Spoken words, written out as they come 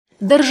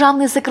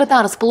Державний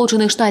секретар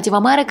Сполучених Штатів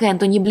Америки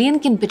Ентоні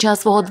Блінкен під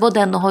час свого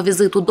дводенного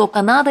візиту до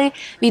Канади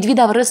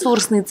відвідав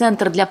ресурсний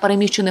центр для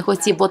переміщених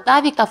осіб в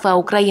Оттаві «Кафе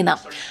Україна».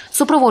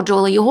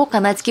 Супроводжували його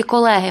канадські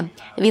колеги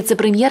 –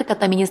 віце-прем'єрка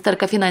та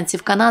міністерка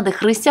фінансів Канади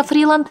Христя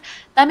Фріланд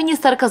та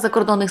міністерка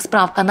закордонних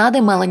справ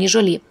Канади Мелані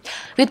Жолі.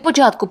 Від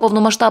початку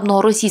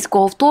повномасштабного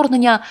російського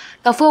вторгнення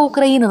 «Кафе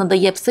Україна»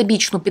 надає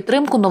всебічну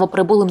підтримку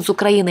новоприбулим з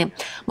України,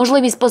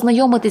 можливість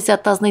познайомитися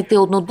та знайти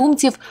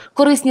однодумців,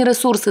 корисні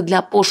ресурси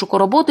для пошуку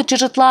роботи чи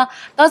житла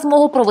та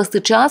змогу провести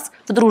час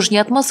в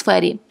дружній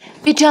атмосфері.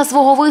 Під час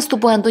свого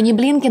виступу Ентоні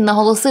Блінкен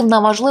наголосив на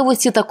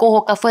важливості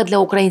такого кафе для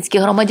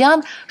українських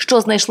громадян,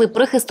 що знайшли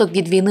прихисток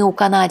від війни у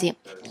Канаді.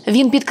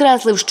 Він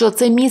підкреслив, що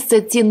це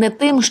місце цінне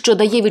тим, що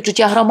дає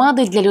відчуття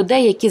громади для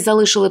людей, які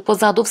залишили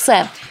позаду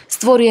все,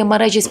 створює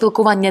мережі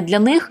спілкування для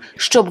них,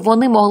 щоб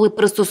вони могли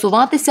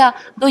пристосуватися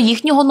до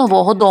їхнього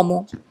нового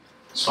дому.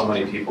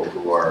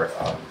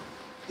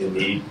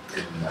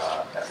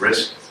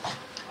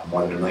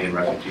 More than 1 million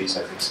refugees,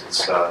 I think, since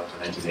the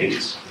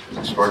 1980s, which is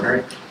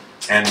extraordinary.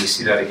 And we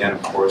see that again,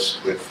 of course,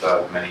 with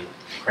many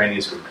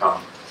Ukrainians who have come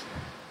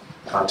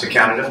to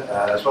Canada,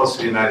 as well as to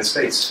the United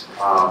States,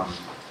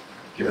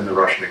 given the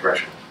Russian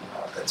aggression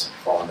that's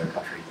befallen their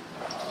country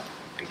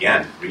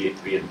again,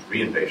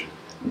 re-invasion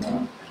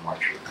in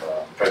March of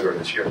February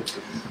this year.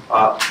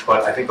 But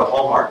I think the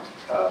hallmark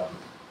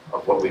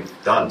of what we've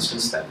done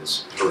since then is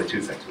really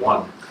two things.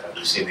 One,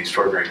 we've seen the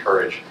extraordinary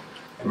courage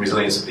and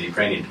resilience of the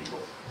Ukrainian people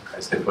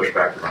as they push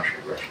back the Russian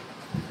aggression.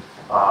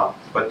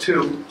 But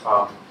two,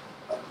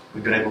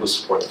 we've been able to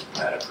support them in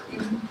that effort.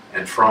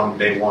 And from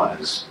day one,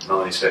 as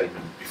Melanie said,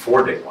 even before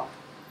day one,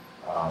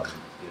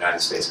 the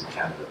United States and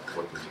Canada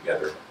working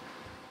together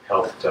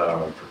helped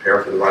prepare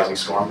for the rising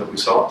storm that we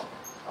saw,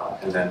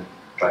 and then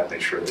try to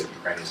make sure that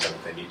Ukrainians have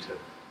what they need to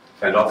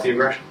fend off the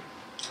aggression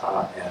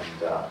and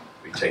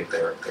retake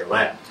their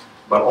land.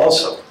 But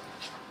also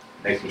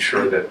making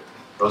sure that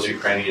those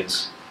Ukrainians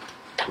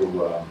who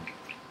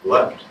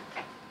left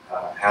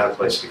had a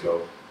place to go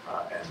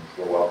and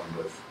were welcomed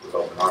with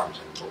open arms.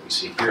 And what we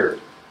see here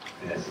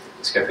in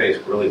this cafe is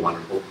really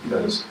wonderful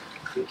because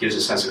it gives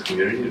a sense of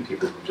community to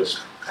people who just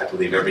had to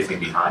leave everything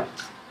behind.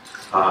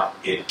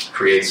 It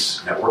creates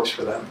networks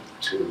for them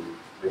to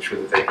make sure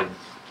that they can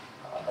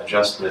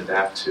adjust and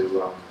adapt to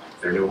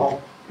their new home,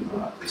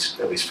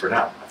 at least for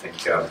now. I think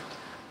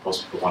most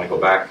people want to go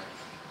back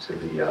to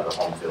the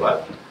home they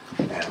left,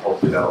 and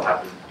hopefully that will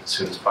happen as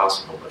soon as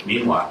possible. But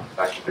meanwhile, the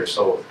fact that they're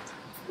so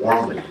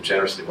warmly and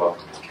generously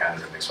welcomed in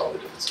Canada makes all the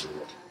difference in the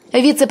world.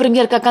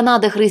 Віце-прем'єрка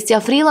Канади Христя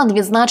Фріланд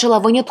відзначила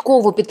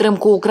виняткову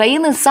підтримку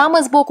України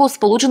саме з боку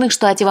Сполучених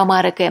Штатів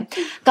Америки.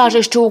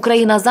 Каже, що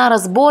Україна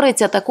зараз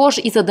бореться також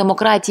і за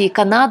демократії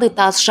Канади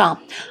та США.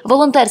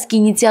 Волонтерські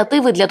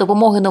ініціативи для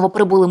допомоги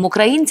новоприбулим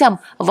українцям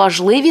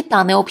важливі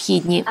та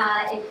необхідні.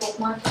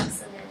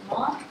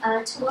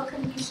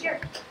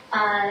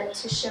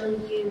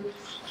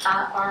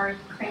 Our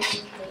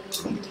Ukrainian Canadian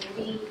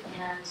community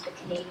and the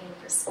Canadian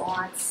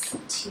response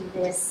to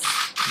this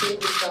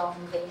illegal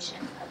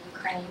invasion of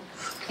Ukraine.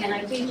 And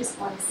I do just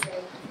want to say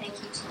thank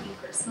you to you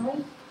personally,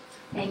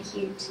 thank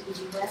you to the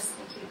U.S.,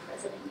 thank you to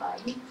President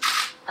Biden.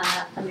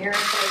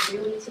 America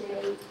really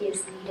today is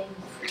leading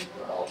the free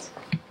world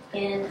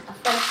in a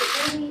fight that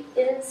really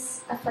is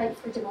a fight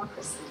for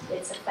democracy.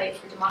 It's a fight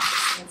for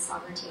democracy and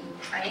sovereignty in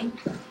Ukraine,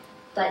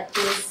 but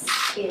this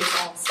is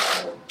also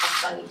a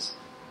fight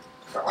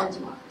for our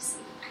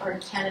democracy, or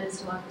Canada's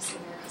democracy,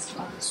 America's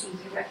democracy.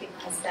 We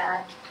recognize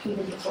that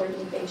even before the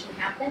invasion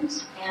happened,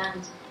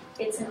 and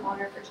it's an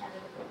honor for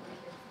Canada to be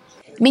here.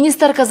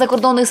 Міністерка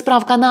закордонних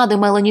справ Канади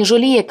Мелані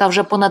Жолі, яка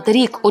вже понад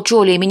рік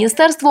очолює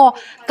міністерство,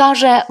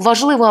 каже,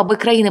 важливо, аби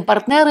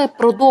країни-партнери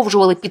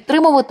продовжували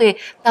підтримувати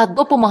та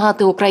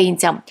допомагати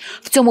українцям.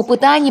 В цьому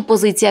питанні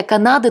позиція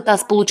Канади та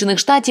Сполучених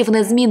Штатів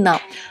незмінна.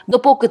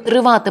 Допоки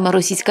триватиме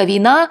російська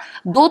війна,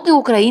 доти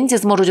українці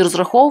зможуть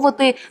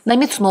розраховувати на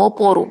міцну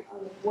опору.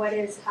 What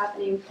is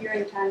happening here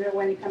in Canada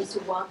when it comes to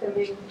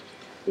welcoming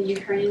the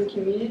Ukrainian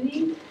community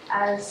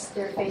as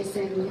they're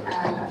facing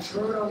a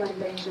brutal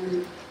invasion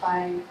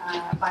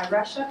by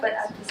Russia, but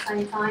at the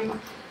same time,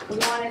 we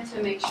wanted to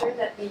make sure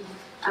that we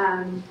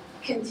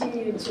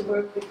continue to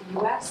work with the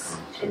U.S.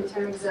 in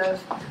terms of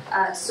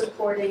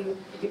supporting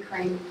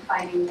Ukraine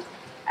fighting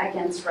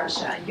against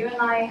Russia. You and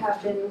I have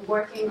been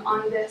working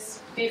on this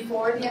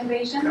before the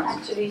invasion.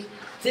 Actually,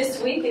 this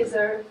week is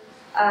our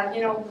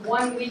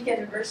 1-week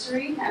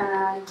anniversary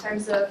in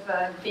terms of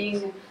being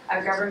a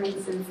government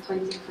since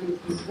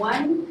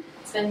 2021.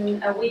 It's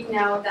been a week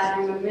now that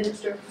I'm a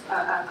minister,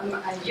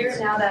 a year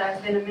now that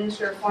I've been a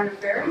Minister of Foreign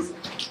Affairs.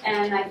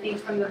 And I think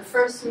from the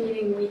first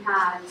meeting we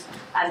had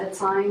at the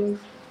time,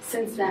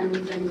 since then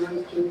we've been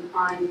working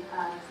on,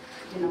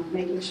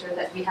 making sure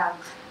that we have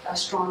a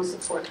strong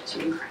support to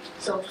Ukraine.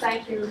 So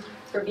thank you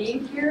for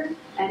being here,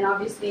 and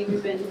obviously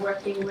we've been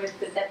working with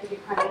the Deputy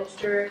Prime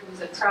Minister,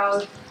 who's a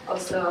proud,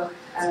 also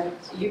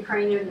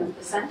Ukrainian of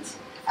descent,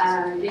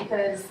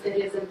 because it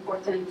is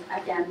important,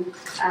 again,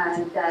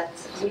 that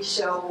we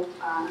show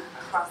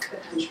across the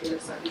country of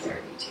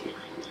solidarity to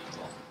Ukraine.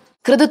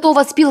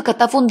 Кредитова спілка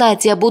та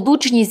фундація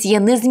 «Будучність» є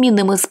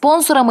незмінними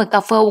спонсорами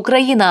 «Кафе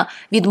Україна»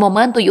 від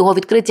моменту його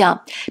відкриття.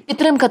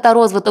 Підтримка та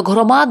розвиток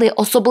громади,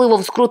 особливо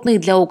в скрутний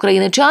для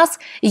України час,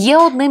 є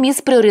одним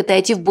із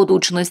пріоритетів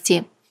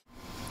 «Будучності».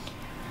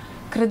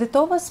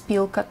 Кредитова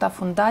спілка та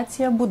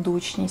фундація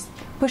 «Будучність»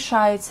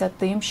 пишаються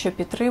тим, що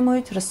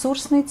підтримують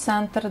ресурсний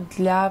центр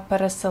для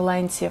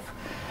переселенців,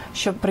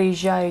 що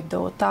приїжджають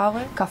до Оттави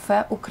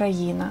 «Кафе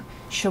Україна»,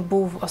 що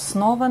був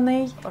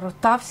оснований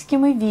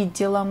ротавськими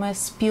відділами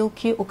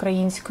Спілки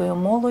української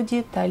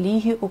молоді та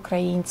Ліги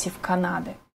українців Канади.